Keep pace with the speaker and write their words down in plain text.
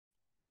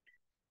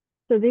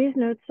So these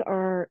notes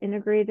are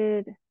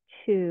integrated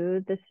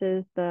to, this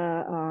is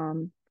the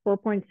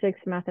 4.6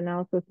 math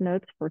analysis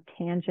notes for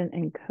tangent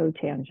and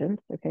cotangent.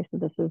 Okay, so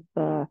this is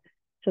the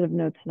sort of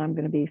notes that I'm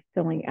going to be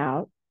filling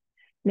out.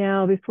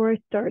 Now, before I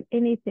start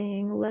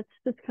anything, let's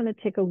just kind of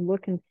take a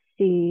look and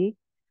see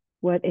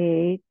what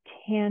a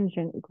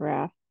tangent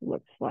graph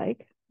looks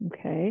like.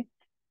 Okay,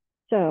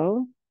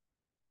 so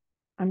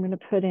I'm going to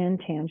put in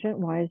tangent,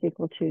 y is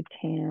equal to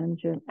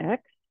tangent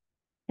x,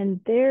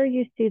 and there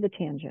you see the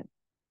tangent.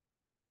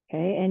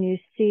 Okay, and you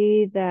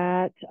see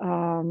that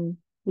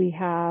we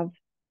have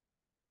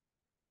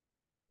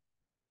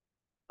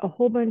a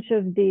whole bunch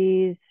of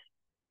these,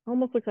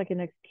 almost looks like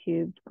an x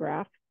cubed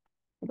graph.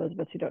 For those of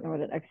us who don't know what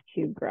an x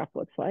cubed graph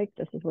looks like,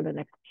 this is what an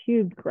x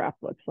cubed graph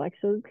looks like.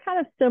 So it's kind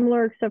of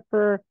similar, except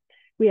for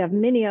we have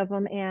many of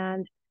them,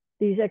 and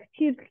these x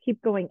cubes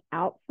keep going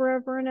out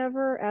forever and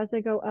ever as they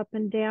go up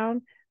and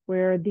down,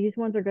 where these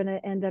ones are going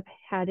to end up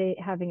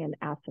having an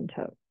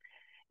asymptote.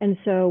 And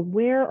so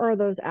where are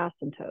those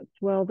asymptotes?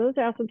 Well, those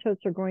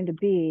asymptotes are going to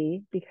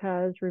be,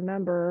 because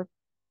remember,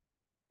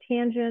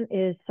 tangent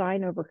is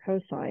sine over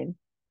cosine.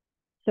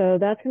 So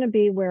that's going to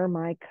be where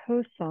my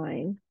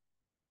cosine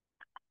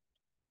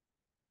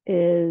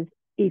is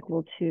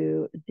equal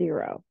to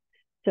 0.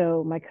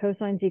 So my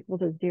cosine is equal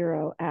to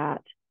 0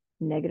 at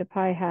negative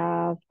pi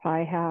halves,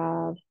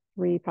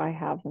 3 pi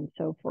halves, and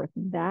so forth.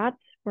 That's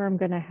where I'm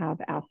going to have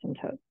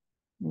asymptotes.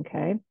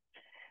 Okay.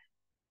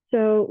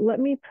 So let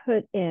me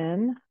put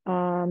in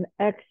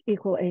x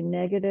equal a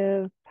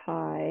negative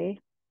pi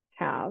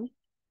halves.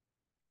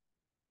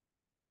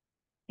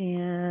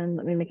 And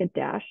let me make it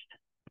dashed.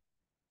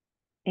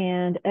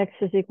 And x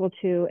is equal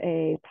to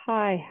a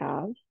pi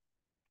halves.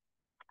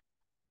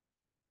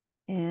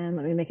 And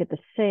let me make it the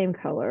same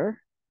color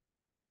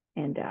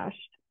and dashed.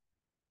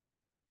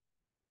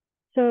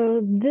 So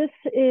this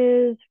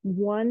is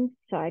one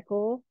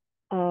cycle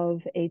of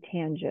a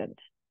tangent.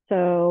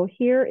 So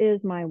here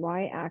is my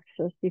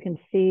y-axis. You can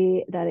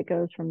see that it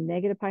goes from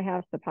negative pi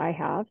halves to pi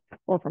halves,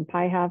 or from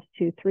pi halves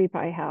to 3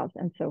 pi halves,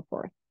 and so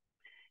forth.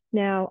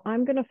 Now,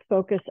 I'm going to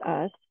focus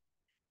us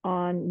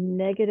on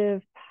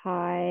negative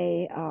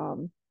pi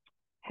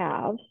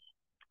halves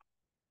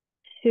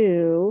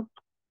to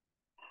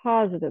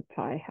positive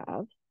pi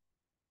halves.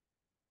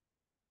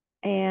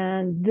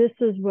 And this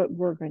is what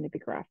we're going to be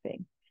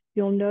graphing.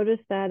 You'll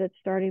notice that it's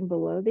starting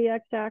below the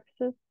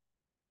x-axis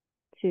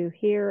to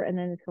here, and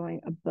then it's going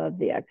above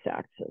the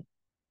x-axis.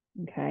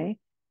 Okay.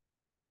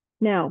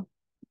 Now,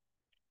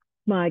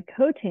 my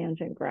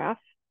cotangent graph,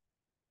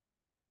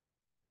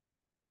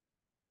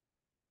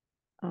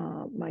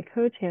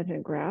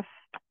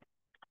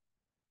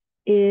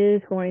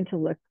 is going to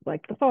look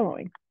like the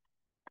following.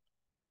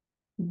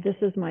 This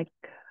is my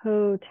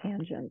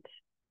cotangent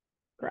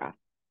graph.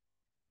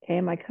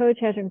 Okay, my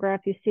cotangent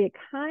graph, you see it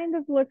kind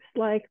of looks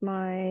like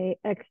my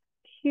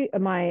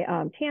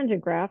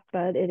tangent graph,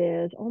 but it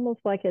is almost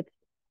like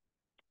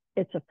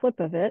it's a flip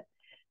of it.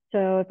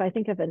 So if I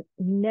think of a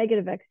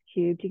negative x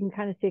cubed, you can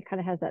kind of see it kind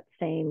of has that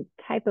same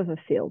type of a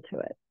feel to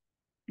it.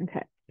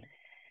 Okay.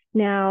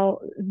 Now,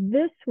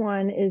 this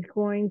one is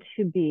going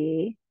to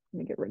be, let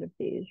me get rid of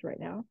these right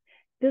now.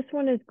 This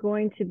one is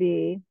going to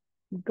be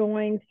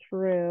going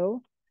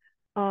through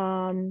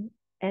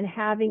and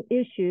having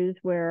issues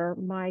where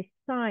my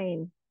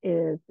sine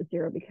is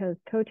 0, because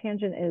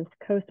cotangent is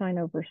cosine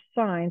over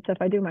sine. So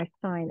if I do my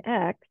sine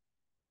x,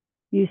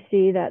 you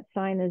see that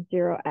sine is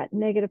 0 at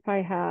negative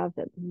pi halves,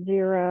 at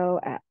 0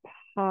 at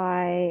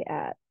pi,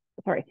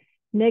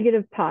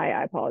 negative pi,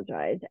 I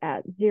apologize,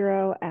 at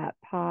 0, at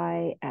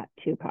pi, at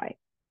 2 pi.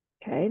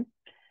 Okay.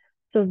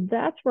 So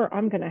that's where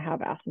I'm going to have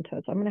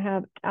asymptotes. I'm going to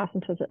have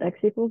asymptotes at x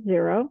equals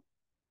 0.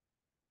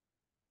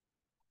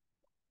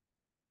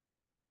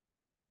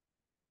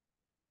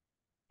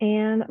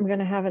 And I'm going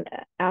to have an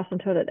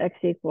asymptote at x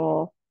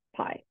equal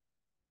pi.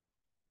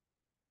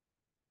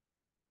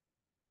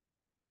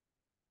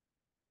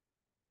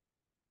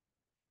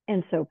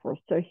 And so forth.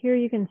 So here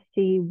you can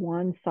see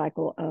one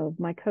cycle of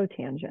my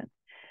cotangent.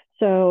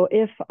 So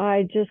if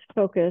I just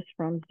focus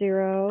from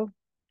 0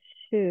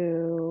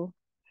 to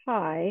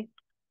pi,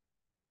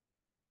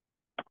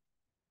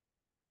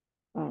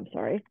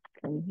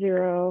 from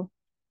 0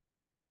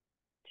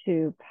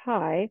 to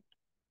pi,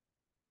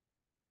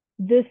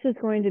 this is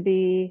going to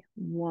be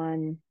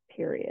one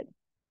period.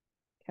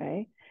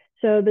 Okay,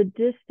 so the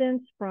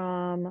distance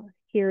from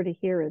here to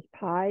here is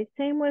pi.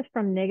 Same with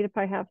from negative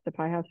pi halves to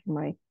pi halves for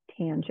my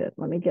tangent.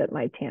 Let me get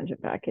my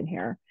tangent back in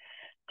here.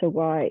 So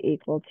y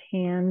equal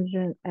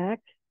tangent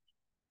x.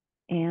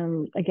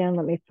 And again,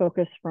 let me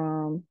focus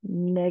from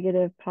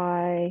negative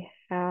pi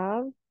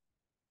halves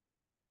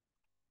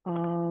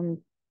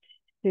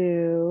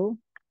to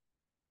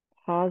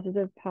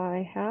positive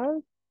pi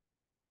halves.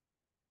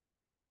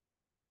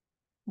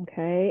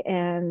 Okay,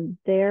 and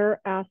their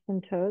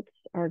asymptotes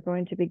are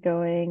going to be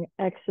going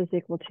x is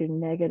equal to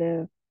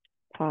negative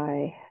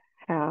pi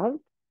halves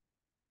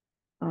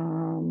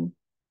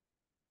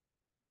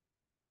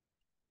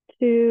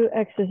to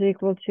x is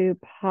equal to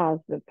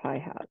positive pi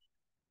halves.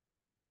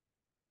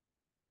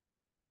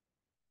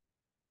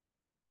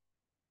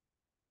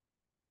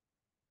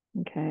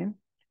 Okay.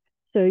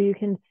 So you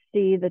can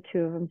see the two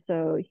of them.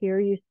 So here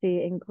you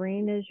see in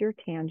green is your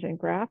tangent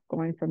graph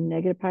going from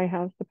negative pi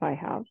halves to pi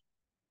halves.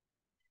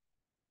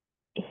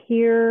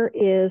 Here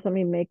is, let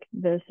me make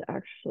this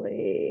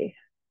actually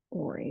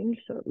orange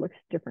so it looks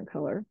different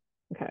color.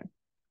 Okay.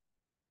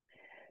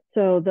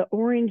 So the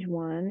orange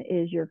one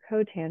is your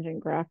cotangent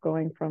graph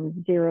going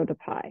from 0 to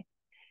pi.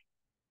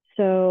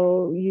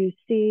 So you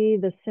see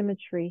the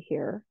symmetry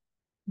here.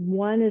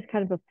 One is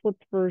kind of a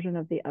flipped version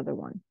of the other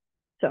one.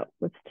 So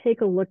let's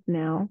take a look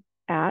now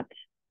at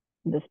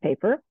this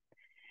paper.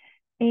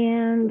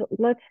 And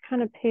let's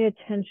kind of pay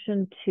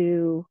attention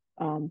to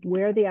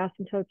where the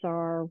asymptotes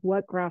are,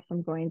 what graphs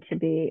I'm going to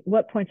be,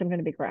 what points I'm going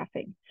to be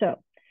graphing. So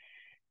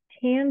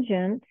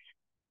tangent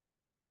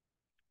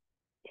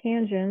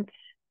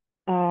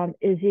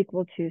is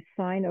equal to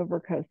sine over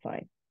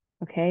cosine.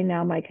 Okay,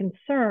 now my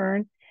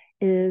concern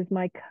is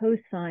my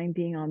cosine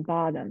being on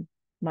bottom,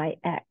 my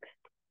x.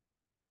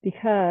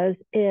 Because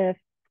if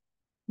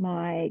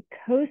my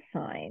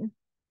cosine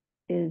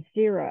is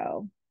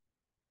 0,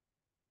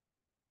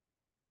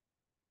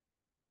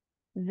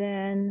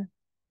 then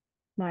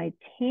my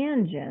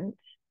tangent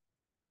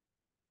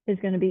is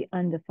going to be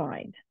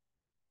undefined,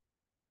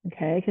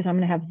 okay, because I'm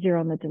going to have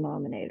 0 in the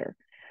denominator.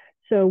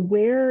 So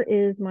where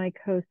is my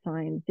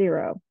cosine?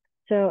 0.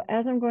 So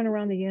as I'm going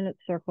around the unit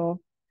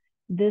circle,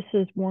 this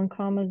is 1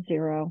 comma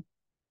 0.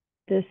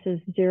 This is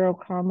 0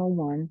 comma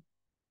 1.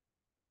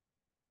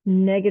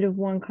 Negative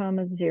 1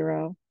 comma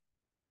 0.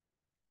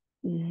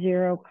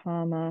 0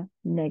 comma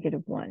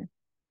negative 1.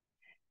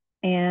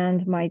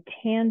 And my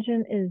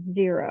tangent is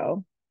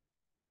 0.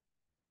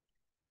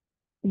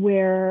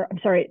 Where, I'm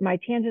sorry, my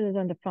tangent is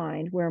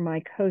undefined, where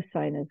my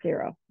cosine is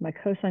 0. My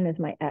cosine is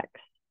my x.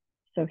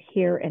 So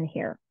here and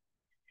here.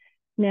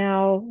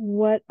 Now,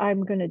 what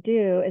I'm going to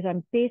do is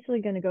I'm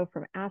basically going to go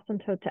from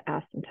asymptote to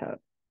asymptote.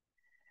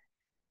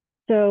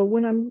 So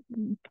when I'm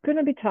going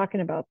to be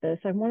talking about this,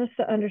 I want us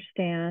to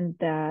understand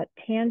that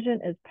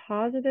tangent is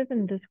positive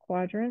in this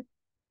quadrant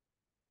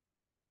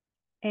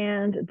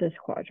and this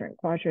quadrant,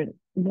 quadrant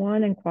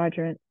 1 and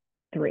quadrant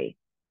 3.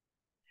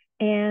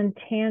 And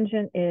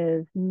tangent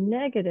is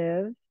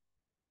negative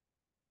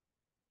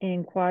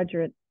in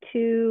quadrant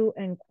 2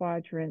 and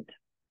quadrant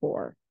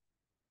 4.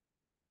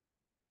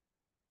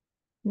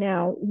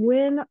 Now,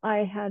 when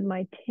I had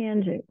my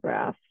tangent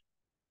graph,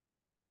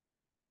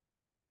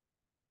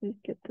 let's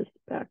get this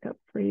back up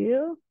for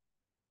you.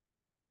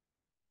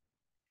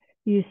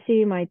 You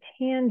see my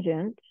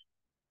tangent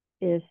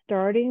is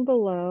starting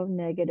below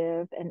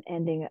negative and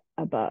ending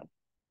above.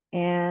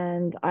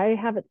 And I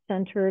have it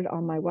centered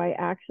on my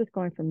y-axis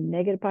going from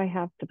negative pi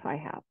half to pi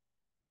half.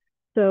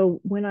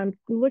 So when I'm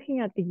looking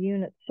at the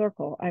unit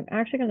circle, I'm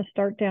actually going to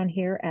start down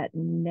here at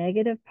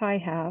negative pi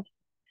half.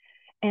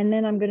 And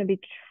then I'm going to be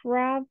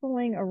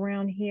traveling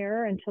around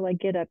here until I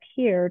get up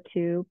here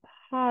to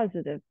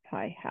positive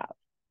pi half.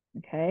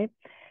 Okay.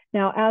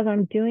 Now, as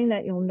I'm doing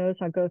that, you'll notice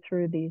I'll go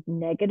through these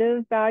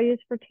negative values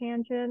for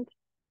tangent,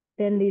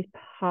 then these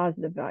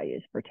positive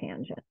values for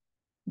tangent.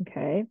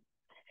 Okay.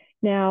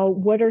 Now,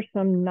 what are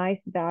some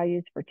nice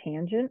values for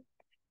tangent?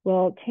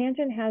 Well,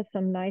 tangent has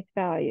some nice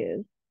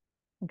values.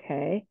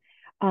 Okay.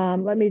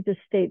 Let me just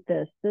state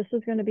this. This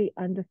is going to be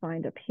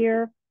undefined up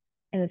here,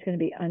 and it's going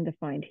to be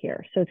undefined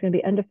here. So it's going to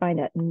be undefined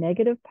at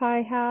negative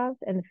pi halves,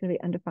 and it's going to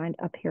be undefined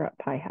up here at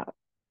pi halves.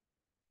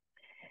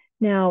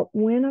 Now,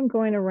 when I'm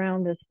going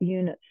around this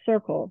unit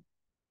circle,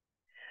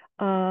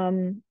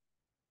 I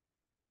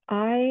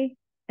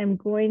am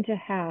going to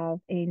have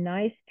a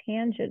nice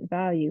tangent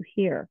value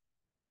here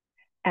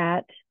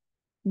at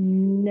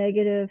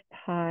negative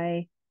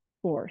pi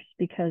force,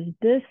 because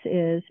this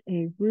is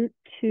a root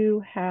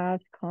 2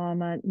 halves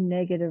comma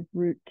negative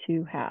root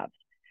 2 halves,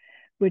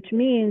 which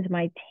means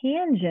my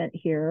tangent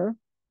here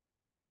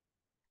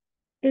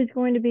is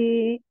going to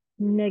be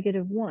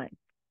negative 1,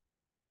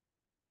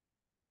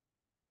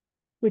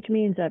 which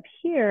means up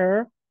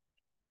here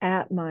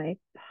at my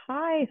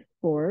pi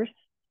force,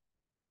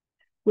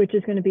 which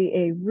is going to be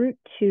a root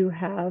 2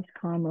 halves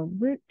comma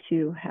root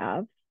 2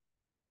 halves,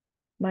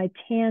 my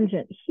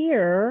tangent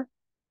here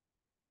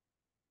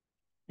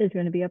is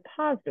going to be a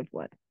positive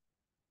 1.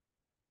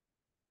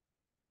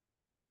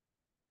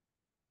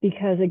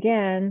 Because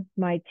again,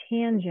 my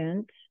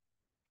tangent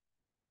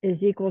is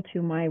equal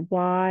to my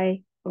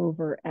y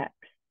over x.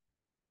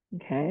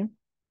 Okay.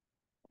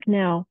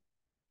 Now,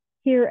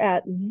 here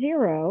at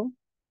 0,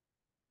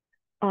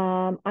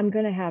 I'm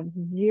going to have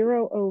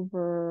 0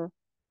 over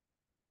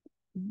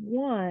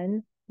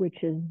 1,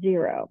 which is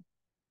 0.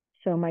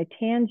 So my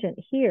tangent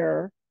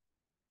here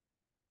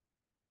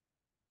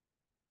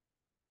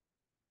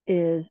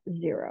is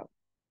 0.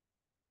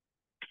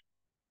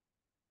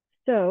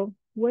 So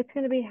what's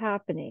going to be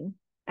happening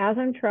as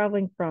I'm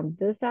traveling from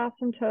this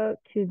asymptote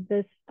to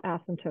this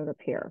asymptote up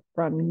here,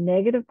 from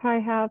negative pi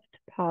halves to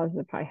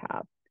positive pi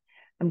halves?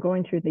 I'm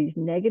going through these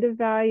negative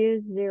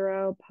values,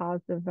 0,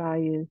 positive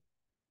values,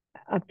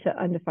 up to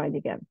undefined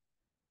again.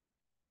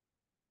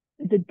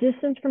 The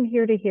distance from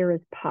here to here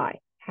is pi,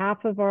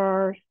 half of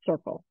our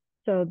circle.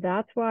 So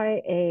that's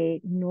why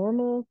a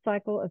normal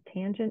cycle of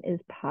tangent is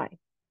pi.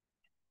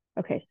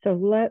 Okay, so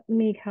let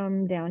me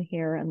come down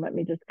here and let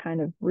me just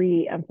kind of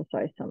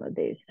re-emphasize some of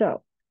these.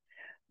 So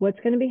what's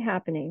going to be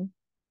happening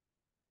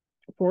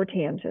for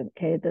tangent,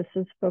 okay, this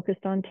is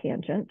focused on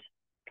tangent,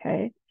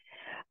 okay.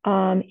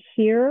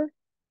 Here,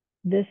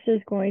 this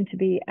is going to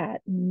be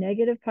at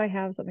negative pi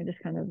halves. Let me just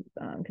kind of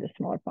get a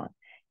smaller font.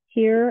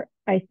 Here,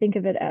 I think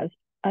of it as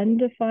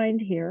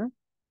undefined here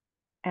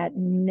at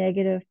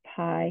negative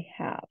pi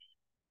halves.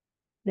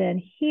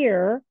 Then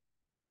here,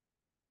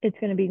 it's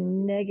going to be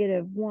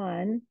negative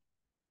 1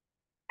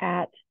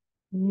 at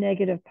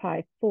negative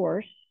pi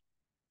fourths.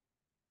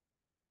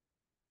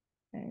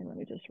 And let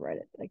me just write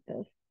it like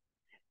this.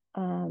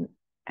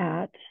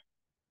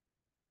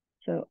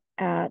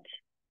 At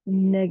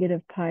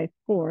negative pi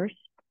fourths.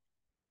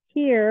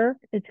 Here,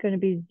 it's going to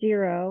be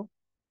 0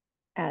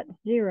 at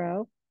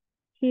 0.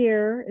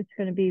 Here, it's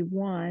going to be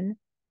 1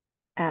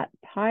 at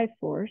pi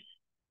fourths.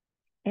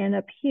 And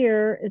up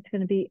here, it's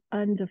going to be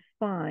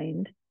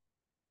undefined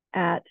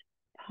at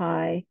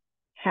pi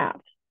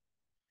halves.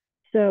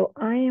 So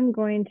I am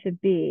going to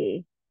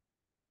be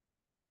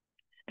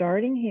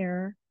starting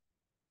here,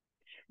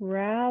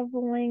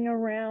 traveling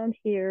around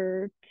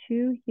here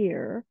to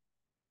here.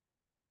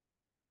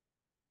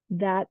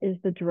 That is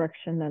the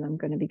direction that I'm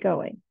going to be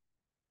going.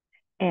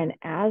 And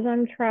as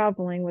I'm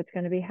traveling, what's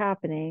going to be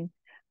happening,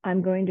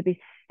 I'm going to be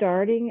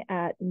starting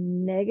at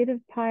negative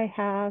pi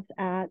halves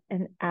at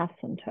an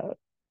asymptote.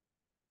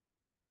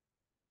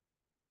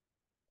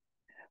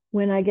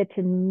 When I get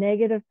to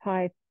negative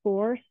pi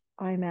fourths,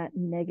 I'm at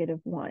negative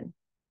 1.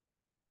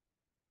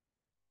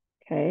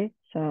 Okay,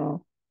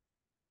 so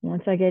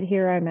once I get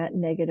here, I'm at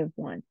negative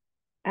 1.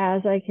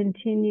 As I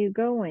continue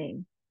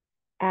going,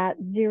 at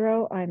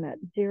 0, I'm at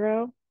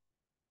 0.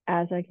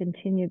 As I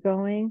continue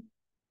going,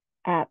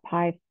 at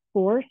pi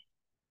fourths,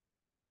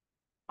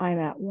 I'm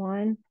at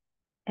 1.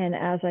 And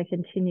as I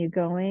continue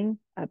going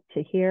up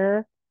to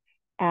here,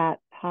 at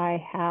pi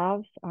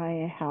halves,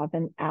 I have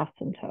an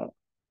asymptote.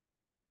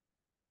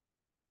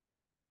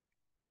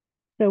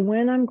 So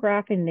when I'm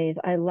graphing these,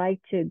 I like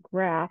to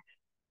graph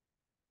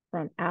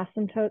from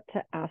asymptote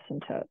to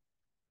asymptote.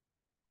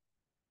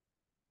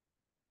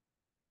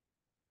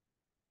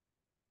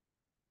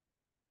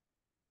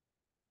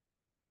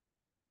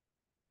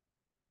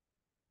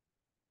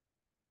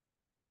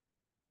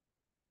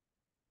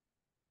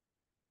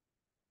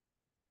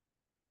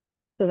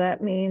 So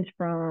that means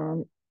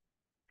from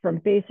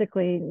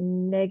basically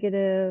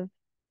negative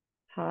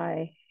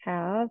pi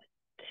halves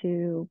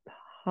to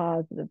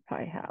positive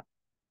pi halves.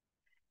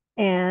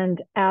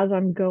 And as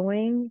I'm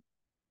going,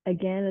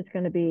 again, it's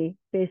going to be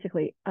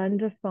basically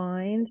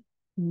undefined,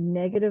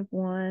 negative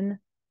 1,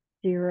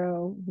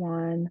 0,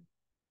 1,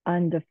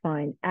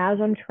 undefined, as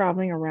I'm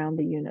traveling around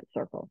the unit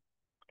circle.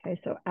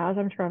 Okay, so as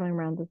I'm traveling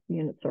around this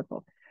unit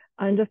circle,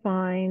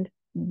 undefined,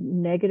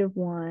 negative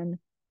 1,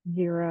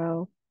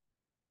 0,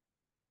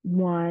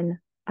 1,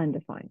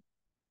 undefined.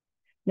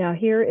 Now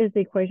here is the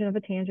equation of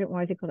a tangent,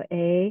 y is equal to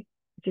a,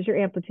 which is your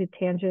amplitude,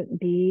 tangent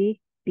b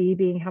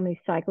being how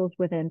many cycles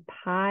within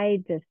pi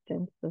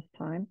distance this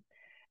time,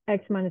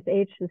 x minus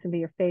h, this would be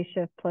your phase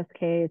shift, plus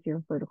k is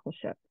your vertical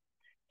shift.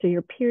 So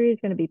your period is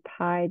going to be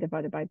pi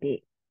divided by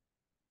b.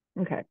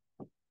 Okay,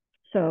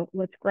 so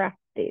let's graph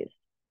these.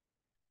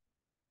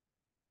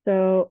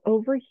 So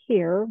over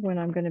here, when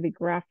I'm going to be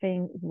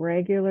graphing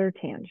regular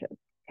tangents,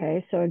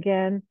 okay, so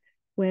again,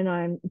 when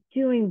I'm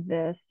doing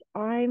this,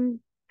 I'm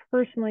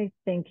personally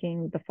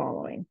thinking the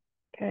following,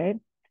 okay?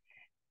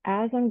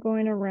 As I'm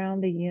going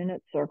around the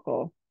unit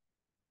circle,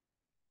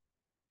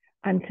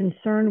 I'm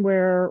concerned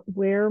where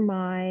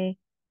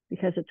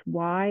because it's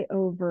y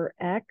over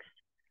x,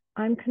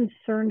 I'm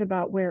concerned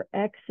about where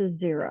x is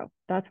 0.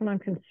 That's what I'm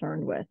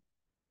concerned with.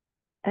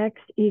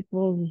 X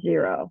equals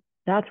 0.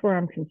 That's where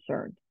I'm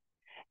concerned.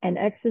 And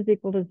x is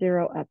equal to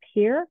 0 up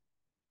here,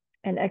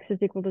 and x is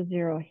equal to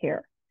 0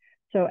 here.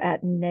 So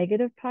at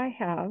negative pi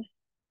halves,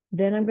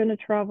 then I'm going to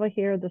travel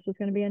here. This is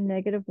going to be a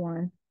negative 1.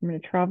 I'm going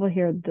to travel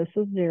here. This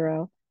is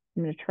 0.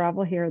 I'm going to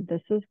travel here.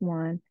 This is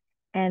 1.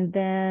 And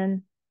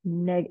then,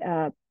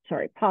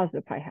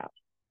 positive pi halves.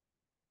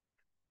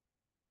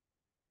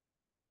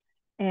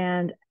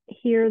 And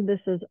here, this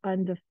is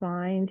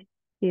undefined.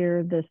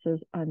 Here, this is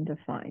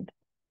undefined.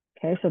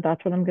 Okay, so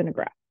that's what I'm going to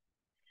graph.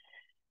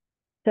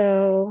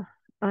 So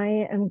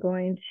I am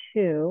going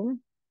to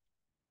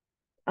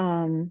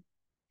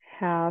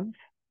have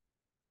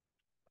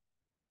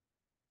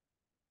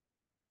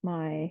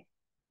my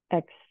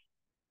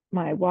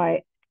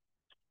y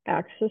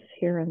axis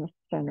here in the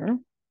center.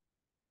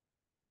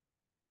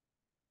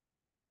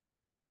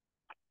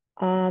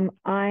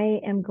 I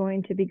am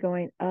going to be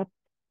going up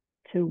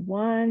to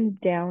 1,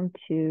 down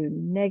to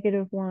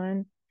negative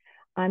 1.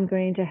 I'm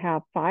going to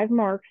have 5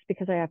 marks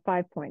because I have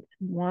 5 points.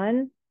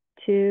 1,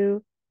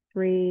 2,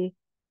 3,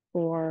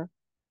 4,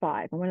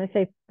 5. And when I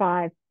say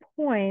 5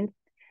 points,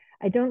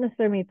 I don't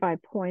necessarily mean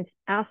 5 points.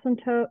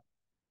 Asymptote,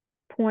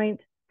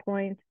 point,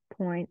 point,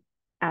 point,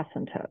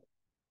 asymptote.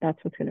 That's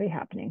what's going to be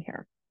happening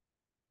here.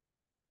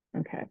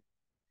 Okay.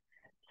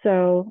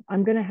 So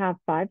I'm going to have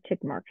 5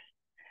 tick marks.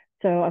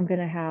 So I'm going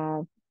to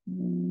have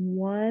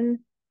 1,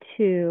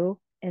 2.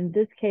 In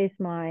this case,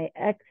 my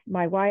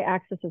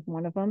y-axis is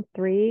one of them,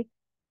 3,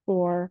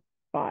 4,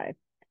 5.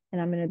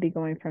 And I'm going to be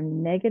going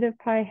from negative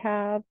pi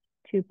halves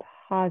to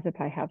positive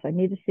pi halves. I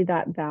need to see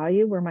that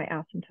value where my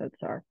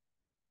asymptotes are.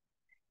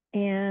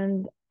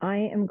 And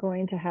I am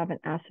going to have an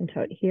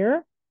asymptote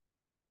here.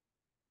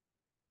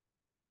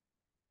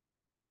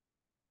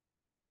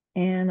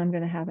 And I'm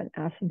going to have an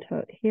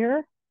asymptote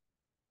here.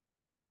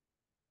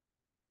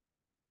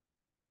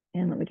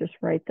 And let me just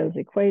write those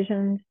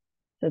equations.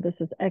 So this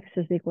is x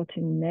is equal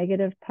to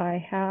negative pi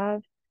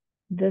halves.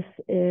 This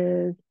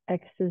is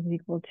x is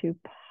equal to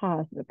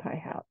positive pi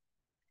halves.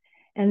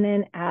 And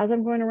then as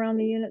I'm going around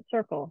the unit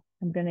circle,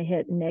 I'm going to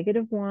hit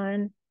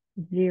 -1,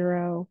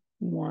 0,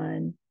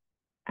 1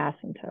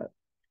 asymptote.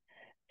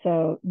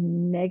 So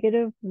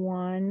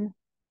 -1,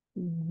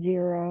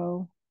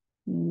 0,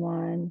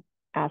 1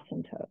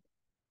 asymptote.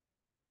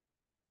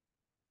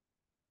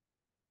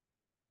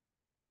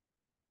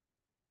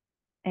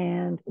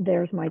 And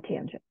there's my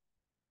tangent.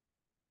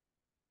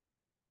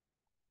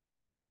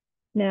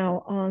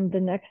 Now on the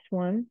next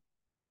one,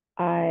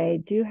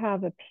 I do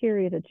have a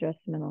period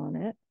adjustment on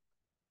it,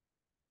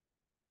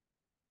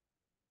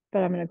 but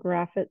I'm going to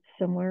graph it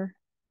similar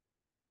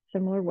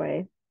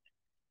way.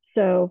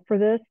 So for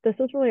this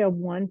is really a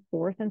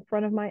 1/4 in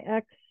front of my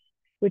x,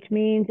 which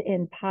means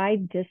in pi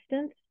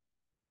distance,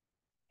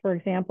 for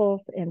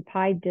example, in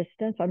pi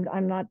distance,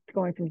 I'm not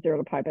going from 0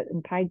 to pi, but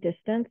in pi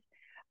distance,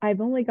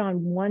 I've only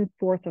gone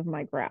 1/4 of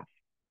my graph.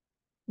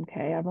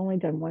 Okay, I've only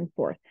done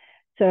 1/4.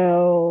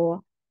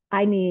 So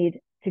I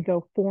need to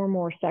go 4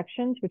 more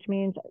sections, which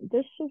means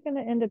this is going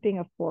to end up being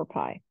a 4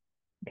 pi.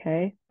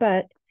 Okay,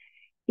 but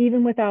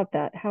even without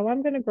that, how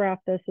I'm going to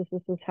graph this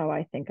is how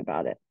I think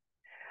about it.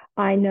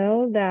 I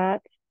know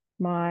that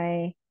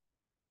my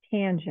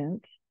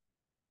tangent,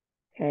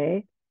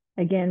 okay,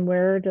 again,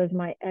 where does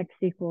my x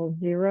equal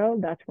 0?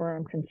 That's where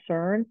I'm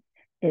concerned.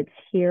 It's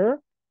here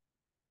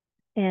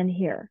and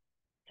here.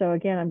 So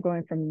again, I'm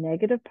going from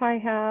negative pi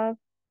halves,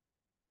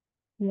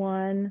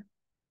 1,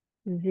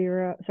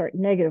 0, sorry,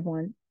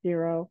 -1,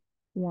 0,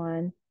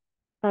 1,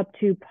 up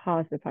to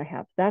positive pi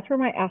halves. That's where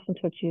my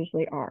asymptotes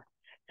usually are.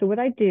 So what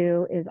I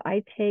do is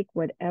I take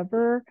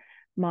whatever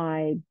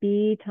my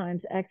b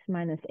times x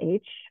minus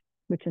h,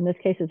 which in this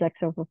case is x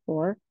over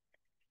 4,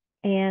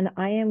 and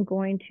I am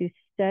going to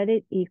set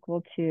it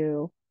equal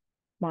to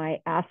my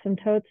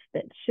asymptotes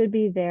that should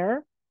be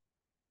there,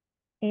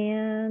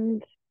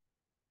 and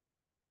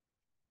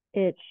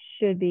it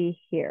should be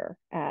here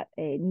at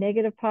a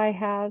negative pi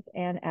halves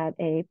and at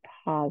a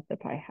positive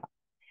pi halves.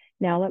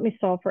 Now let me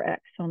solve for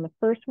x. So on the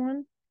first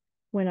one,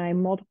 when I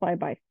multiply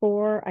by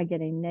 4, I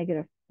get a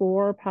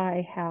 -4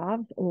 pi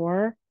halves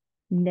or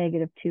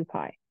 -2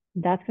 pi.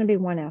 That's going to be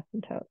one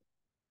asymptote.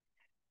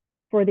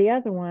 For the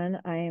other one,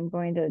 I am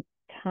going to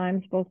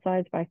times both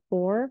sides by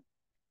 4.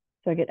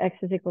 So I get x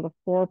is equal to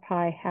 4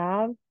 pi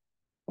halves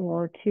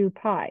or 2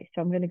 pi.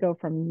 So I'm going to go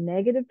from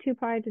 -2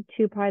 pi to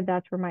 2 pi.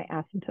 That's where my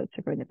asymptotes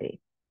are going to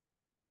be.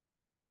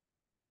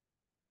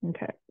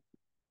 Okay.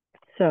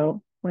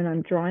 So when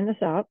I'm drawing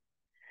this out,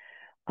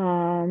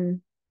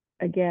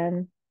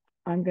 again,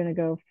 I'm going to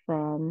go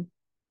from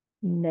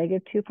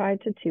 -2 pi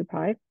to 2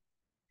 pi.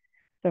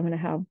 So I'm going to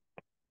have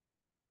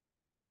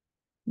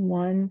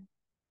 1,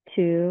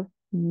 2,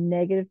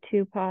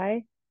 -2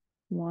 pi,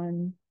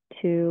 1,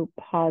 2,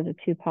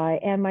 +2 pi,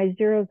 and my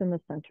zero's in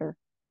the center.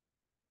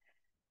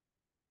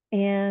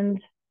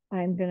 And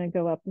I'm going to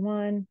go up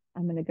 1,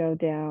 I'm going to go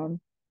down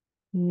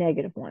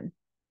 -1.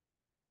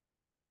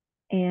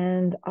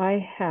 And I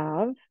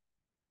have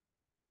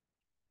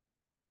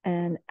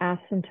an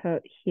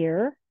asymptote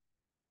here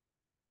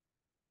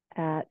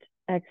at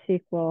x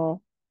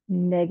equal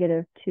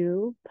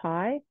 -2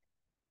 pi,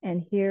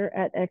 and here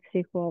at x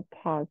equal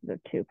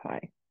 +2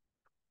 pi.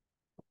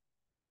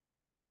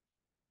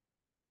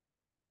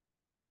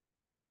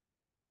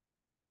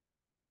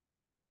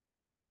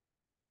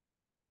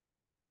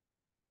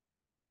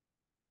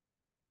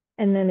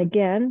 And then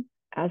again,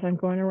 as I'm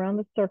going around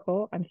the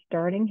circle, I'm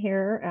starting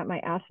here at my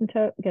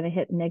asymptote, I'm going to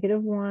hit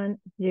 -1,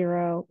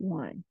 0,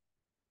 1.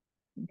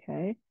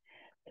 Okay,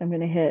 so I'm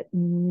going to hit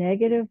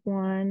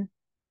 -1,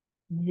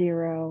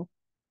 0,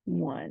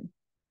 1.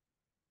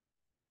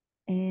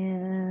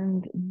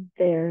 And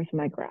there's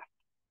my graph.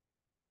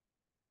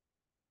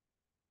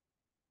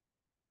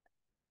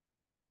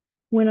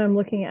 When I'm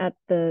looking at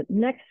the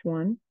next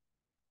one,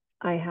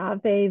 I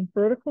have a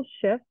vertical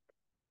shift.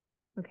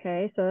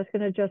 Okay, so that's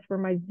going to adjust where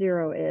my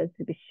 0 is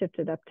to be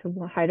shifted up to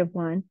a height of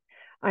 1.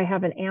 I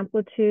have an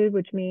amplitude,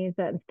 which means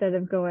that instead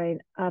of going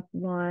up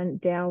 1,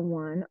 down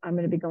 1, I'm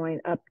going to be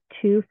going up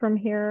 2 from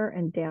here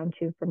and down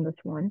 2 from this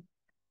one.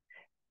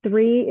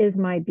 3 is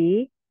my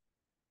B.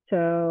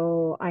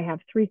 So I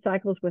have 3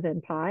 cycles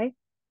within pi.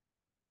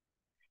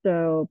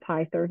 So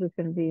pi thirds is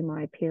going to be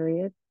my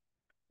period.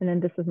 And then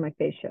this is my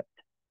phase shift.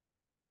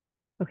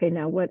 Okay,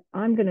 now what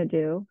I'm going to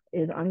do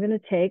is I'm going to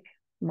take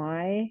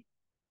my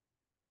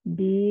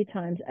b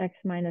times x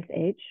minus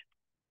h,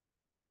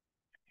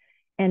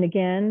 And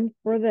again,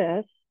 for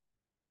this,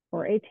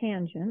 for a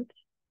tangent,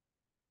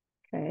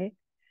 okay,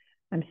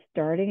 I'm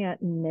starting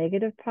at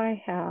negative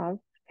pi halves,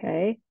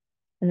 okay,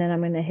 and then I'm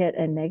going to hit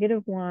a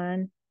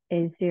 -1,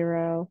 a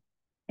 0,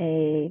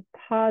 a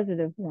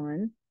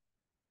 +1,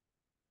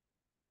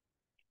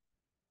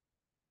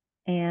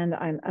 and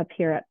I'm up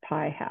here at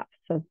pi halves.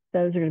 So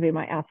those are going to be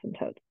my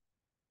asymptotes.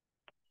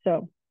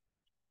 So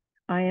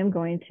I am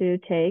going to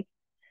take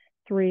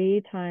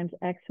 3 times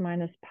x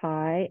minus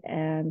pi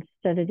and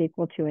set it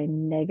equal to a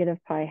negative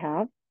pi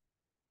half.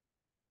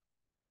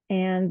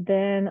 And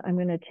then I'm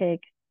going to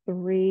take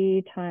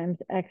 3 times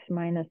x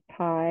minus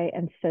pi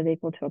and set it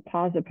equal to a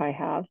positive pi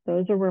half.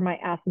 Those are where my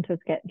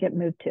asymptotes get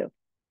moved to.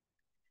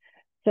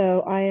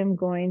 So I am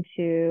going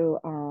to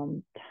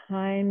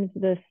times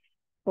this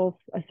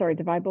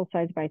divide both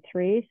sides by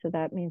 3. So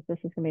that means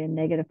this is going to be a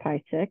negative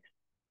pi 6.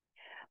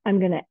 I'm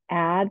going to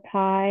add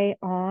pi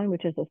on,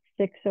 which is a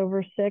 6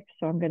 over 6.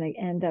 So I'm going to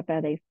end up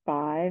at a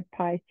 5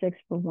 pi 6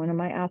 for one of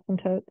my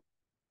asymptotes.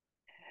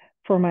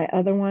 For my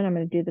other one, I'm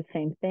going to do the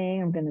same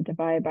thing. I'm going to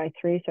divide by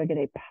 3, so I get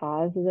a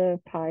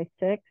positive pi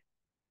 6.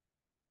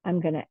 I'm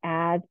going to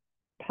add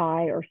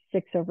pi, or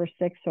 6 over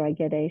 6, so I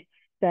get a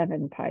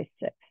 7 pi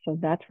 6. So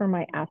that's where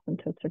my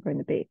asymptotes are going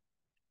to be.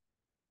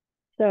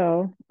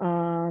 So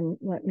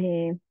let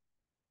me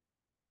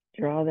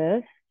draw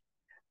this.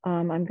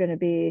 I'm going to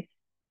be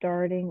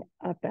starting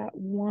up at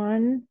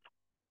 1.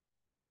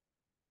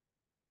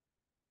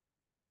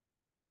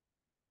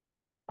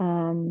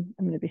 I'm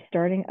going to be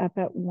starting up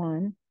at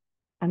 1.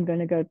 I'm going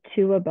to go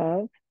 2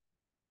 above.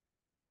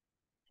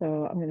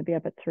 So I'm going to be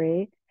up at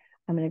 3.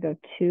 I'm going to go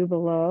 2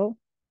 below.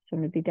 So I'm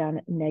going to be down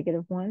at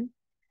 -1.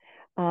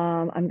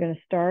 I'm going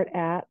to start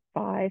at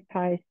 5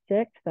 pi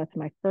 6. That's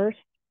my first,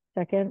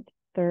 second,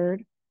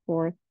 third,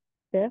 fourth,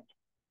 fifth,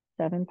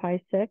 7 pi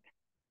 6.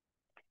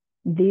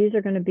 These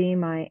are going to be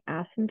my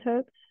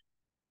asymptotes.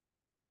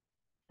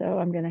 So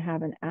I'm going to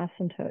have an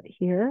asymptote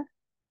here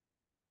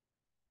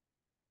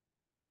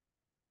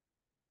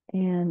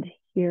and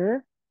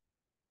here.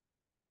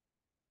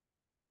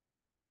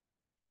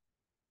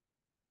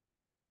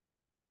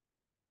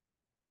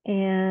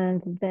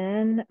 And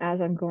then as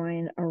I'm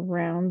going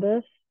around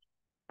this,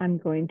 I'm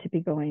going to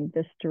be going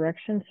this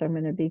direction. So I'm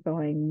going to be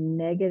going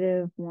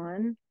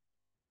 -1,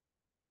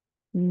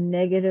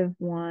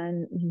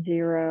 -1,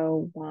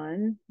 0,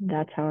 1.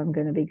 That's how I'm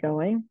going to be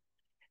going.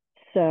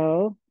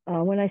 So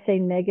when I say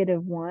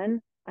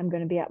 -1, I'm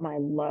going to be at my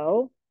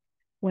low.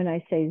 When I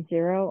say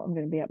 0, I'm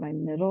going to be at my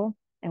middle.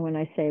 And when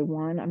I say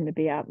 1, I'm going to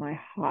be at my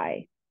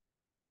high.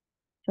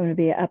 So I'm going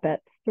to be up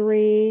at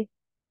 3.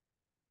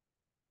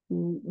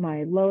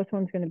 My lowest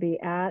one's going to be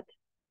at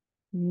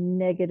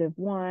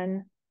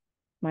 -1.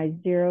 My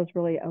 0 is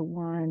really a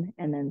 1,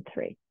 and then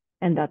 3.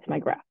 And that's my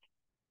graph.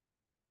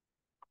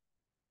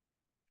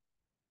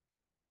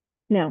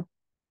 Now,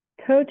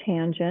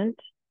 cotangent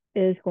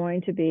is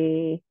going to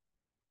be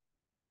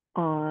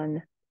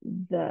on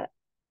the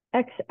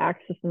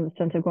x-axis in the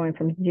sense of going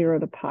from 0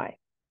 to pi.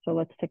 So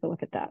let's take a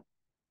look at that.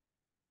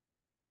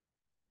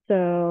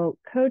 So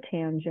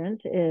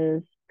cotangent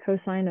is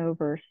cosine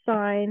over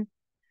sine.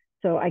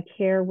 So I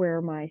care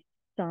where my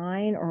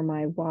sine or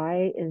my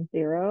y is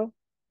 0.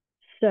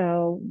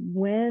 So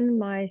when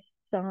my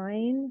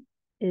sine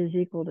is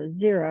equal to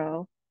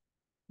 0,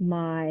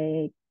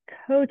 my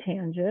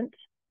cotangent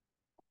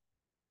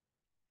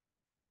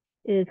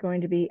is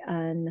going to be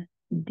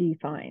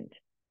undefined.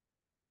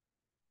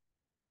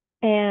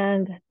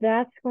 And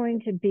that's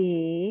going to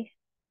be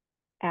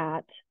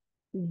at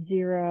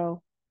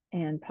 0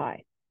 and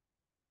pi.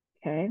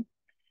 Okay.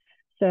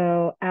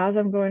 So as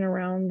I'm going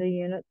around the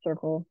unit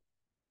circle,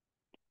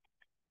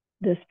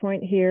 this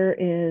point here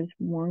is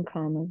 1,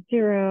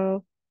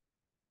 0,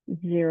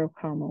 0,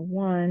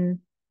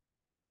 1,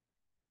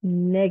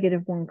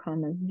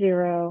 -1,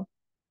 0,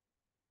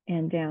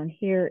 and down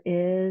here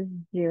is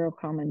 0,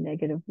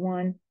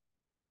 -1.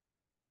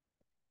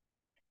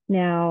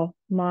 Now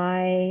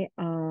my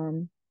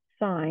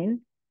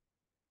sine,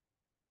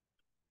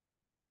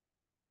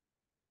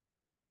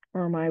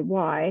 or my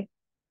y,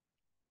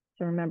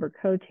 so remember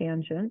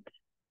cotangent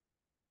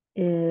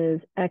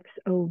is x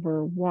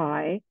over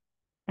y,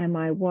 and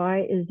my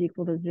y is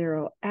equal to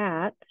 0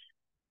 at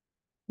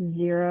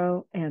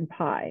 0 and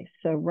pi.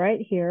 So right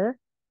here,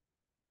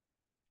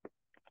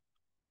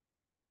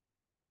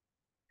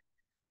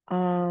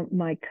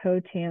 my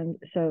cotangent,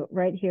 so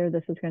right here,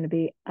 this is going to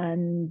be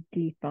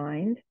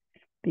undefined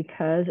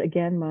because,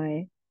 again,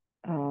 my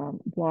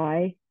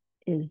y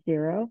is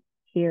 0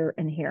 here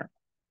and here.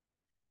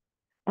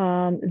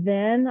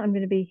 Then I'm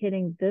going to be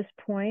hitting this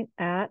point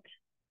at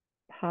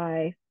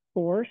pi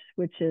fourths,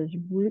 which is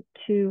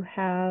 √2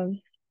 halves,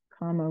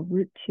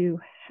 √2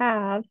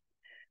 halves,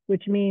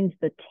 which means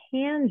the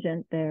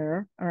tangent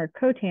there, or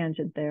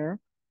cotangent there,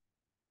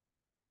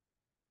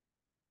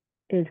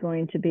 is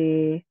going to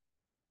be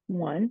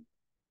 1.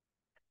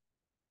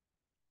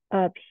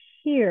 Up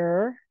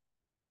here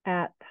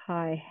at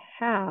pi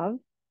halves,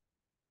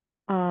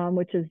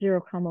 which is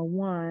 0,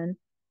 1,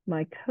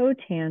 my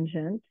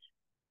cotangent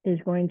is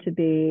going to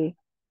be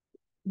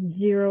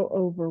 0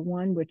 over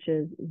 1, which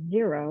is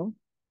 0.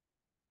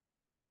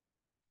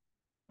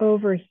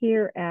 Over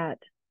here at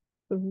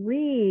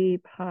 3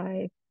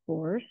 pi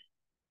fourths,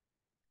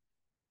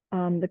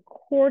 the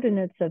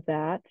coordinates of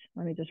that,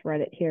 let me just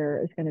write it here,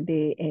 is going to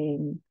be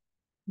a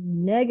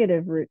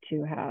negative root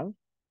 2 halves.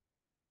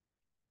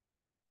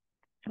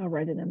 I'll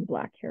write it in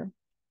black here.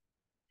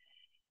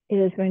 It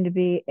is going to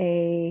be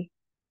a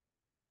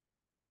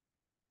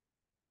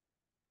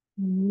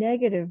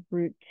negative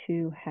root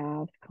 2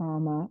 halves,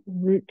 comma,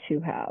 root 2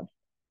 halves.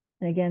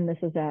 And again, this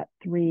is at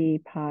 3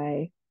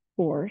 pi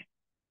fourths.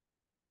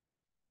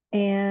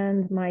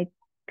 And my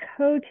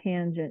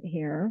cotangent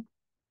here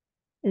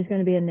is going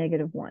to be a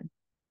negative 1.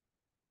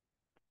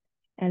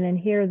 And then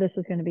here, this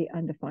is going to be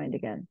undefined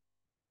again.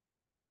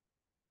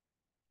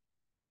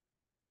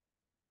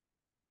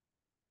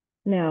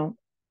 Now,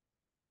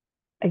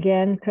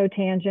 again,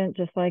 cotangent,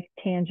 just like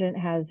tangent,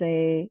 has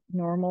a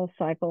normal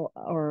cycle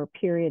or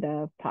period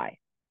of pi.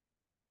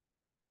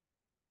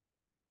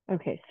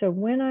 Okay, so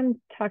when I'm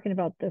talking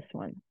about this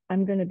one,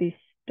 I'm going to be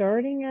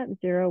starting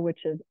at 0, which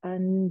is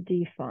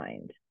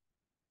undefined.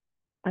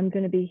 I'm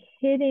going to be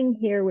hitting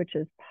here, which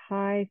is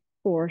pi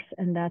fourths,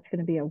 and that's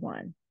going to be a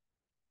 1.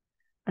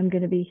 I'm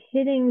going to be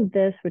hitting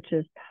this, which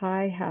is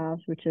pi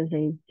halves, which is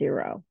a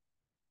 0.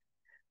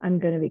 I'm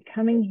going to be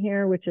coming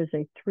here, which is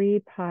a 3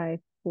 pi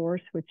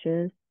fourths, which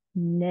is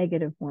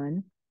negative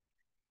 1.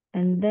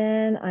 And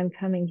then I'm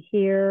coming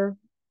here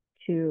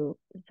to,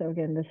 so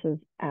again, this is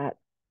at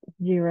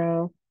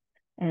 0,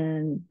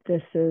 and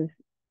this is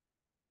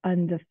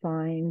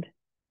undefined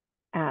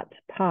at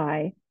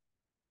pi.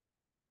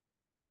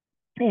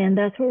 And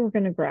that's what we're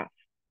going to graph.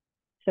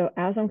 So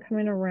as I'm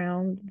coming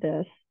around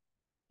this,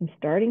 I'm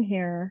starting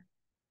here,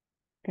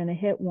 going to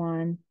hit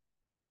 1,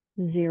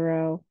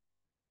 0,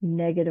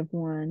 negative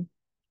 1,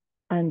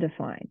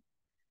 undefined.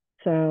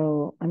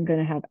 So I'm going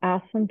to have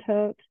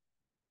asymptote,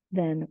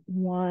 then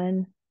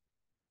 1,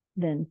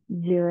 then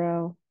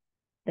 0,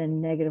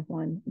 then negative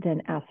 1,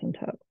 then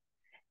asymptote.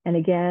 And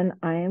again,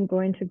 I am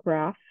going to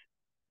graph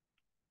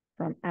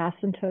from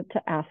asymptote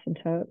to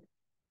asymptote.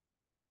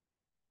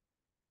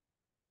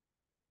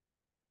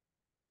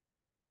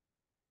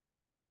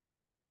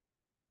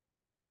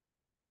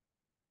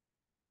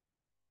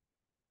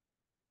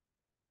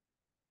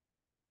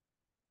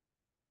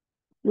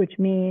 Which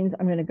means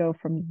I'm going to go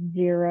from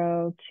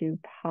 0 to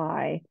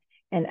pi.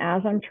 And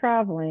as I'm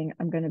traveling,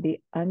 I'm going to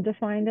be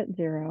undefined at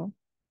 0.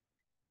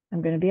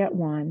 I'm going to be at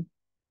 1.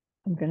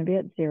 I'm going to be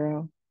at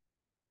 0.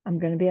 I'm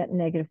going to be at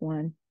negative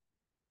 1.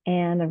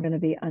 And I'm going to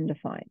be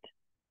undefined.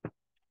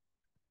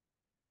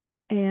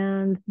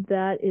 And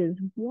that is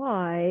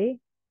why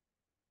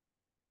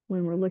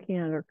when we're looking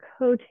at our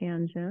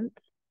cotangent,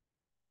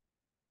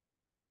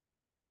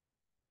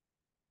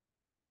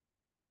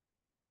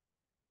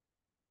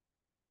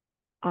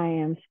 I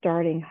am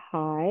starting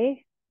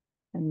high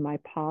and my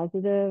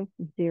positive,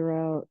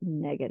 0,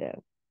 negative.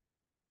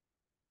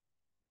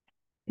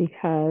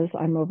 Because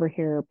I'm over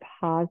here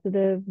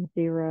positive,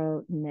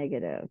 0,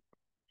 negative.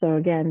 So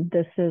again,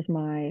 this is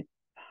my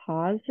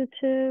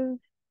positive.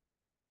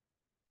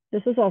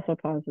 This is also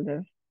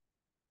positive.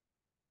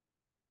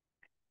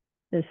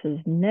 This is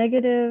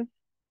negative.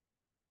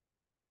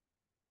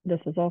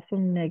 This is also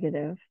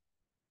negative.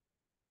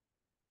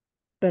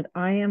 But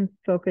I am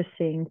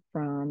focusing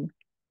from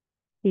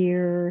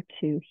here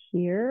to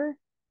here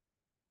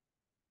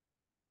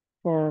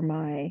for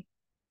my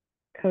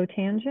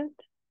cotangent.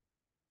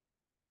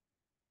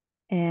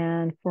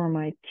 And for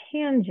my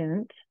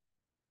tangent,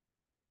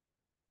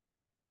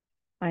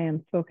 I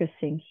am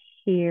focusing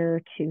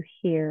here to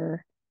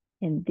here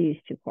in these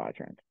two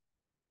quadrants.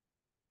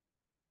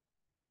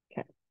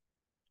 Okay.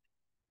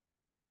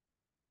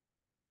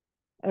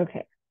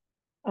 Okay.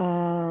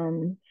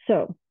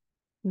 So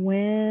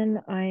when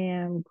I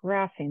am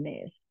graphing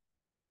these,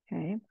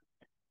 okay,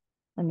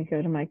 let me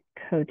go to my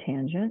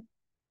cotangent.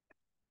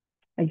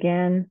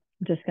 Again,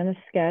 I'm just going to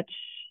sketch.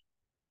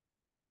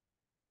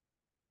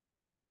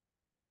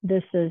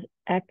 This is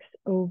x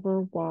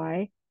over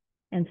y.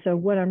 And so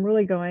what I'm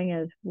really going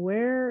is,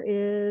 where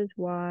is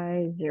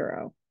y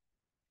 0?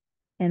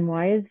 And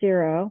y is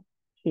 0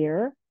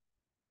 here.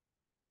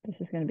 This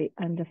is going to be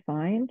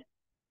undefined.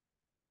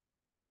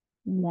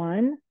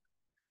 1,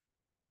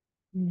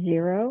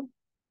 0,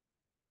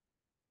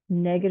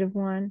 negative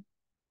 1,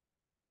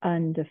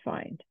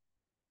 undefined.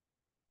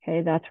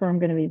 Okay, that's where I'm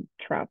going to be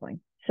traveling.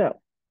 So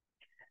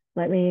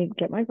let me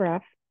get my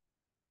graph.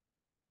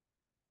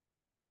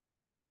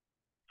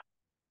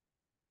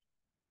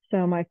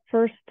 So my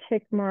first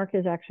tick mark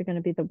is actually going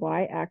to be the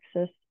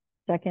y-axis,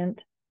 second,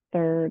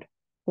 third,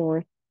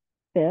 fourth,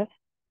 fifth.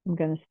 I'm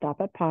going to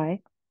stop at pi.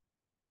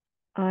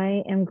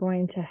 I am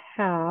going to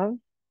have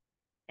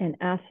an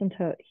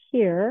asymptote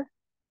here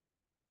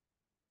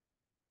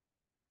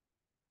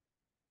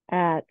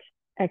at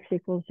x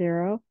equals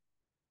 0,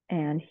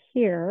 and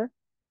here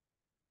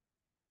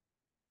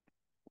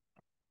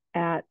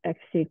at x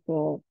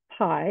equal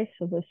pi.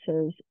 So this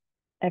is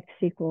x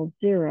equals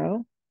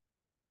 0,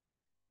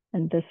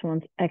 and this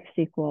one's x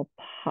equal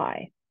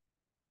pi.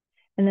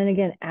 And then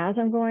again, as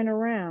I'm going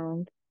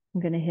around,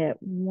 I'm going to hit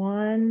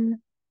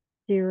 1,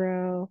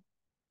 0,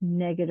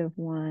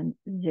 -1,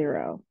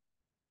 0.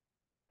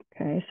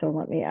 Okay, so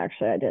let me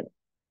actually, I didn't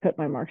put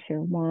my marks here.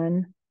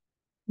 1,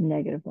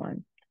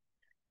 -1.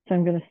 So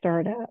I'm going to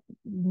start at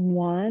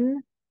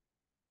 1,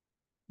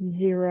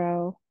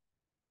 0,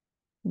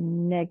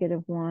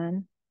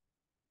 -1.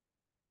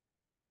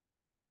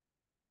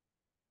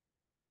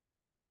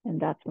 And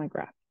that's my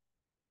graph.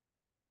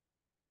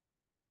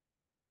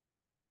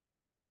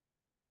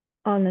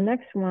 On the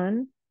next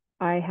one,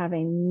 I have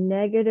a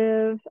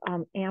negative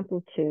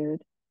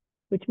amplitude,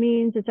 which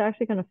means it's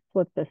actually going to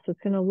flip this. So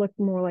it's going to look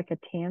more like a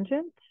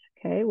tangent,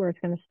 okay, where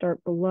it's going to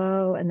start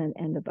below and then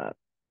end above,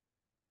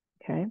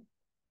 okay?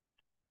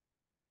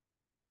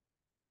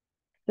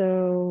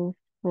 So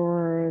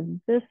for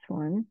this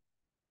one,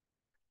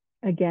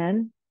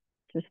 again,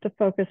 just to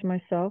focus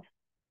myself,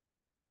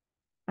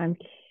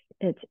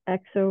 it's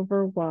x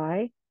over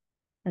y.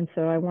 And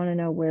so I want to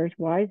know where's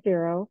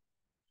y0.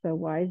 So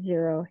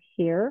y0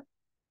 here,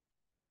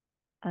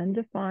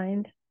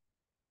 undefined,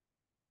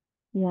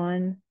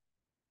 1,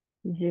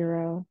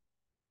 0,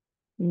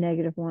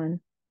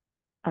 -1,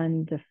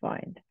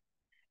 undefined.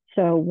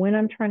 So when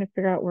I'm trying to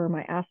figure out where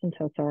my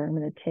asymptotes are, I'm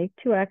going to take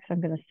 2x,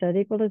 I'm going to set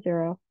equal to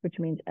 0, which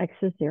means x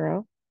is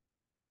 0.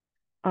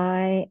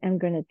 I am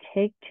going to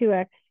take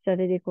 2x, set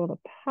it equal to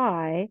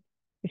pi,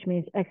 which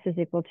means x is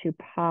equal to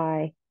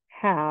pi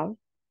halves.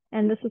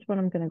 And this is what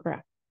I'm going to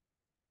graph.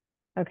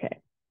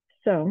 Okay,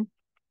 so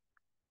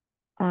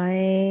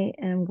I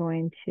am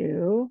going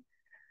to,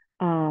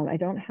 I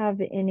don't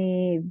have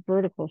any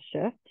vertical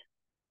shift.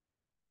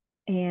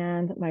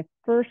 And my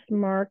first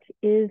mark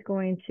is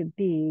going to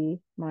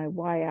be my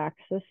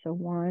y-axis. So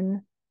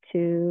 1,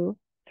 2,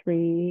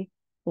 3,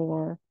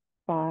 4,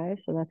 5.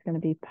 So that's going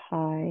to be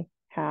pi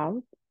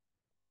halves.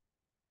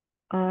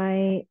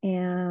 I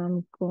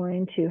am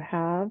going to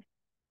have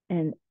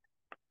an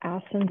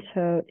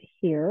asymptote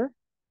here.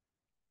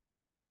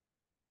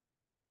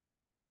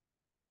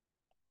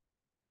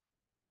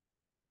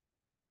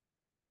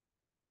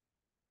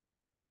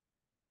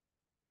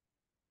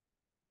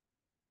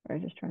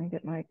 I'm just trying to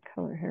get my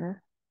color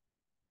here.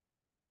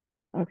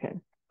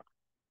 Okay.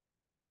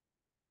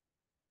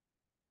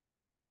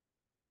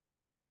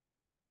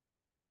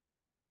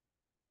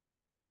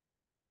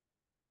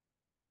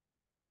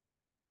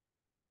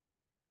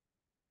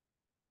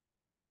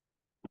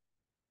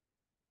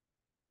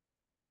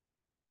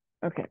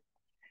 Okay.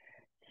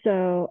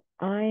 So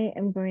I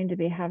am going to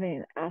be having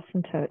an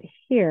asymptote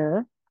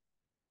here.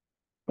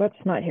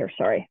 Whoops, not here,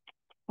 sorry.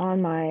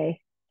 On my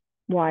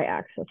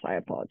y-axis, I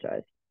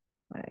apologize.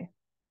 I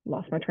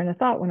lost my train of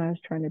thought when I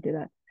was trying to do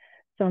that.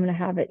 So I'm going to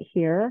have it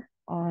here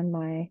on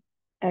my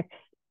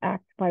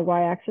my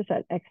y-axis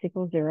at x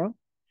equals 0.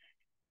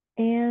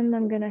 And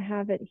I'm going to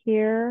have it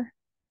here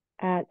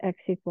at x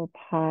equal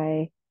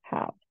pi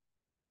halves.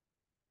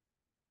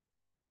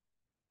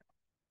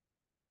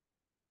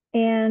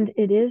 And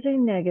it is a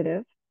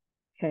negative,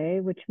 okay,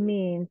 which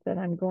means that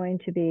I'm going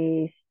to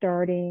be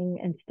starting,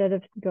 instead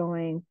of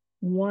going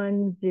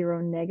 1,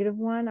 0,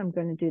 -1, I'm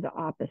going to do the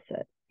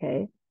opposite,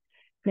 okay?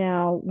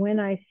 Now, when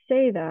I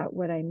say that,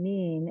 what I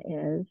mean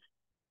is,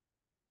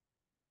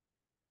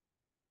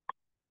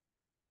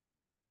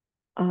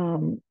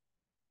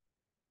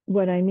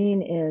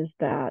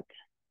 that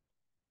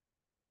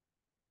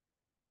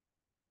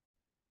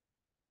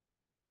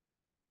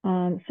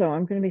so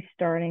I'm going to be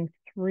starting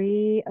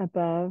 3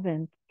 above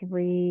and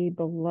 3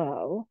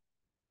 below.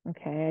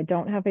 Okay, I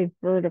don't have a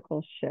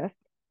vertical shift.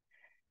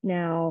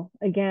 Now,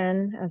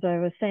 again, as I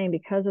was saying,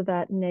 because of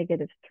that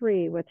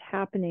 -3, what's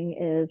happening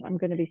is I'm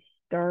going to be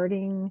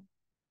starting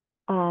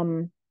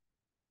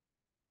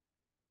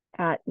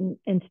at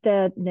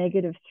instead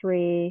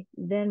 -3,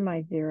 then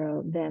my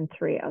 0, then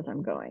 3 as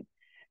I'm going.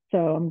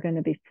 So I'm going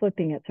to be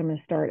flipping it. So I'm going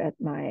to start at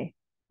my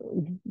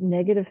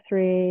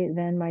 -3,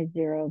 then my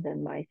 0,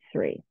 then my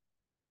 3,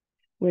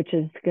 which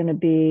is going to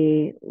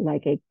be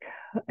like a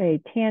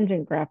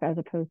tangent graph as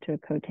opposed to a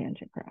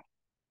cotangent graph.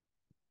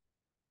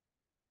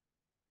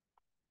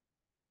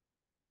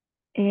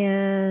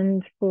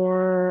 And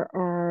for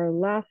our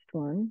last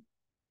one,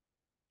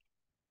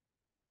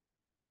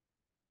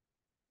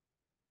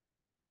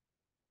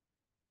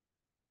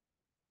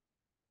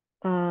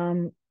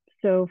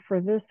 so for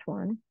this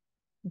one,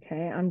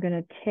 okay, I'm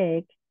going to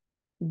take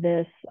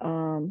this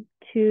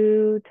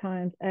 2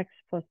 times x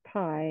plus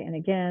pi. And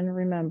again,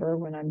 remember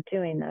when I'm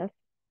doing this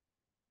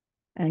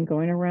and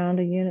going around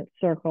a unit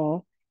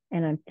circle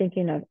and I'm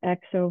thinking of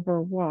x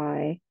over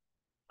y,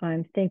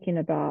 I'm thinking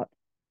about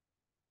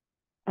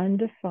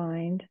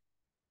undefined,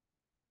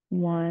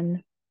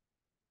 1,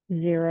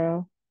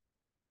 0,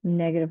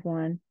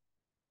 -1,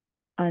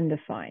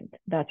 undefined.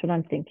 That's what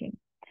I'm thinking.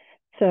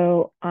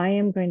 So I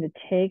am going to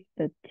take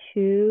the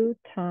 2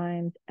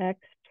 times x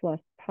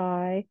plus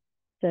pi,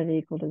 set it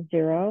equal to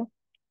 0,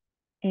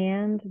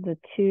 and the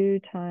 2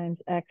 times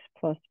x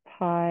plus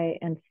pi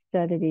and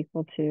set it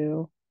equal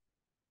to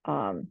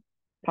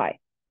pi.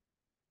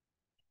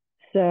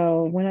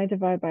 So when I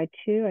divide by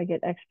 2, I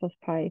get x plus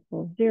pi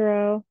equals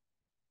 0.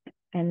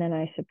 and then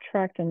I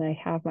subtract, and I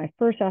have my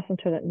first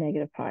asymptote at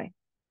negative pi.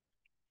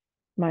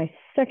 My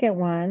second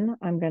one,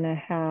 I'm going to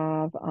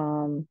have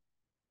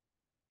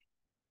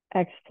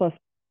x plus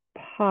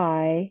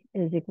pi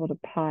is equal to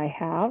pi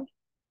halves.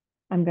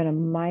 I'm going to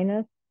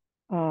minus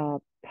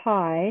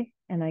pi,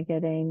 and I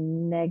get a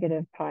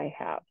negative pi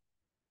halves.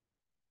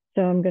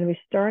 So I'm going to be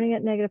starting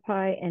at negative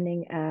pi,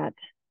 ending at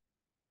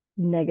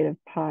negative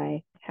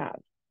pi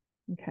halves.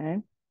 Okay.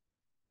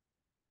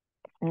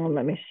 And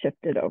let me shift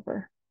it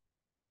over.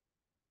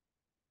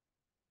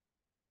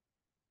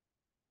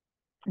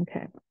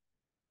 Okay.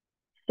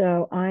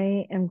 So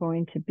I am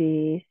going to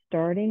be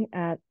starting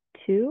at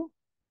 2,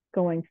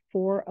 going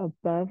 4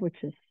 above, which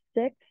is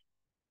 6,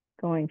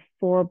 going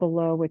 4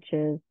 below, which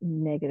is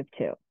negative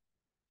 2.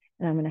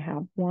 And I'm going to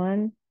have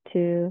 1,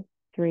 2,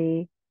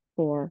 3,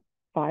 4,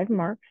 5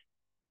 marks.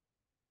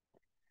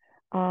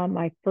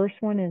 My first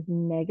one is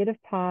negative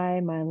pi.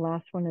 My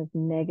last one is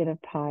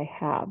negative pi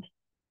halves.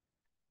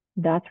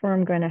 That's where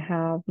I'm going to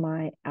have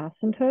my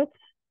asymptotes.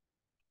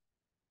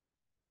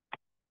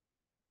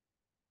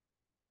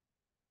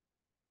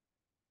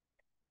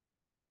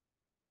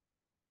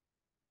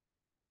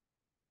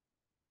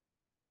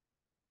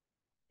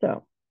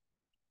 So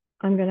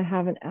I'm going to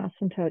have an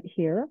asymptote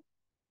here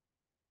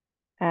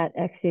at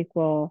x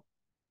equal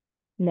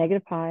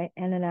negative pi,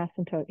 and an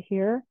asymptote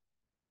here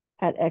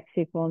at x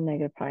equal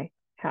negative pi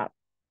half.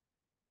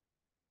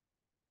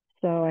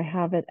 So I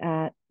have it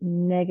at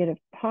negative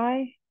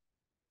pi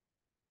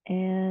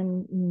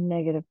and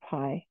negative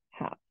pi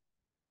half.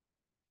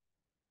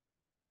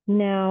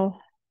 Now,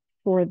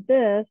 for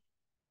this,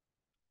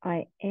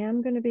 I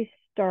am going to be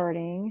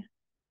starting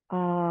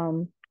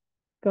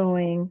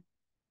going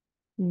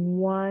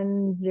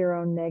 1,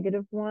 0,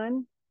 negative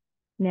 1.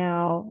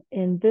 Now,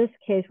 in this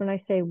case, when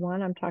I say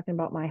 1, I'm talking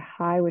about my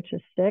high, which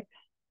is 6.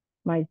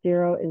 My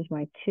 0 is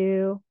my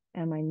 2,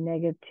 and my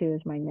negative 2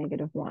 is my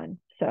negative 1.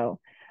 So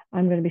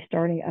I'm going to be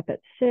starting up at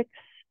 6,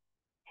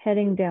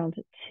 heading down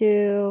to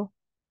 2,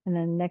 and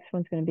then the next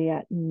one's going to be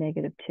at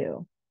negative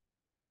 2.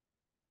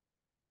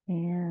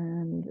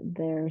 And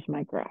there's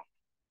my graph.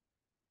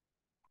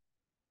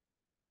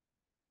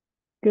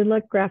 Good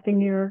luck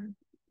graphing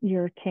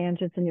your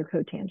tangents and your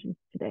cotangents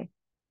today.